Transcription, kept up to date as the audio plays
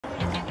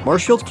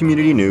Marshfield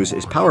Community News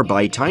is powered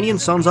by Tiny &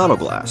 Sons Auto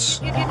Glass.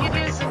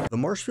 The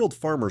Marshfield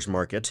Farmers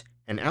Market,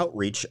 an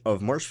outreach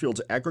of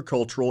Marshfield's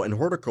Agricultural and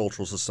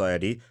Horticultural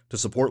Society to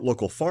support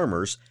local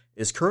farmers,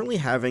 is currently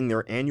having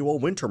their annual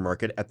winter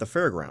market at the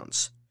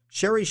fairgrounds.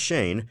 Sherry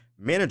Shane,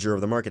 manager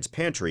of the market's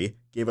pantry,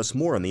 gave us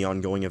more on the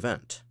ongoing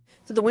event.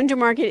 So the winter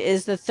market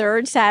is the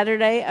third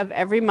Saturday of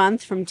every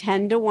month from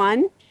 10 to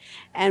 1,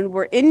 and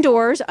we're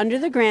indoors under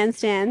the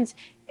grandstands.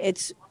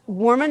 It's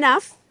warm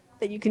enough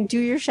that you can do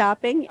your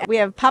shopping. We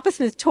have Papa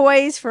Smith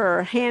toys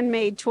for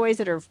handmade toys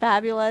that are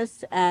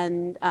fabulous,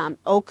 and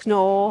Oak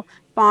Knoll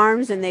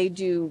Farms, and they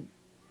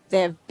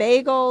have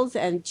bagels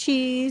and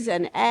cheese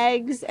and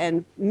eggs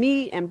and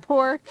meat and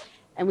pork,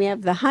 and we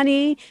have the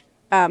honey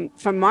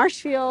from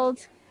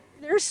Marshfield.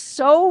 There's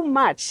so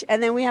much.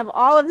 And then we have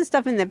all of the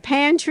stuff in the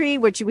pantry,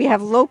 which we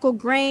have local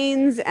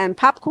grains and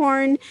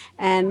popcorn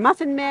and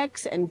muffin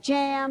mix and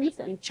jams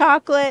and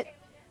chocolate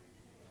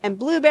and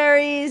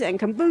blueberries and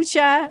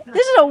kombucha.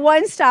 This is a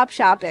one-stop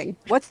shopping.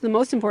 What's the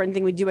most important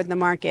thing we do at the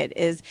market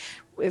is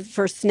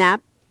for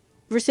SNAP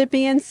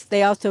recipients,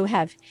 they also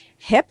have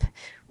HIP,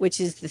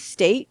 which is the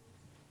state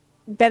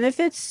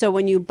benefits. So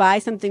when you buy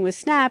something with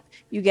SNAP,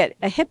 you get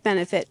a HIP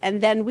benefit. And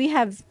then we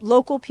have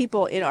local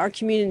people in our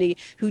community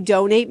who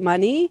donate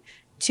money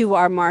to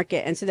our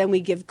market. And so then we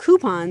give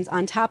coupons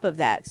on top of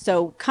that.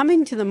 So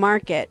coming to the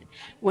market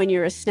when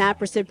you're a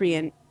SNAP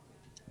recipient,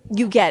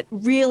 you get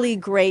really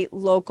great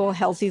local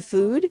healthy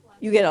food.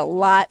 You get a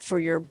lot for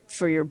your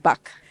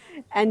buck.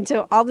 And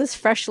so all this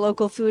fresh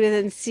local food, and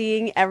then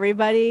seeing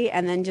everybody,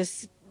 and then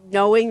just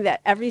knowing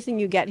that everything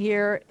you get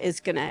here is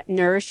going to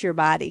nourish your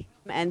body.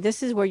 And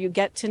this is where you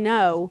get to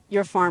know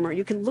your farmer.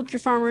 You can look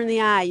your farmer in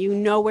the eye. You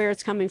know where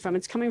it's coming from.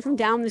 It's coming from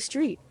down the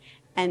street.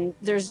 And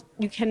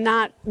you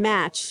cannot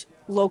match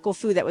local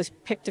food that was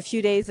picked a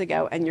few days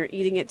ago and you're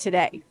eating it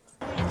today.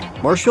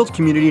 Marshfield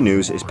Community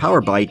News is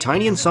powered by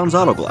Tiny & Sons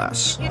Auto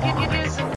Glass.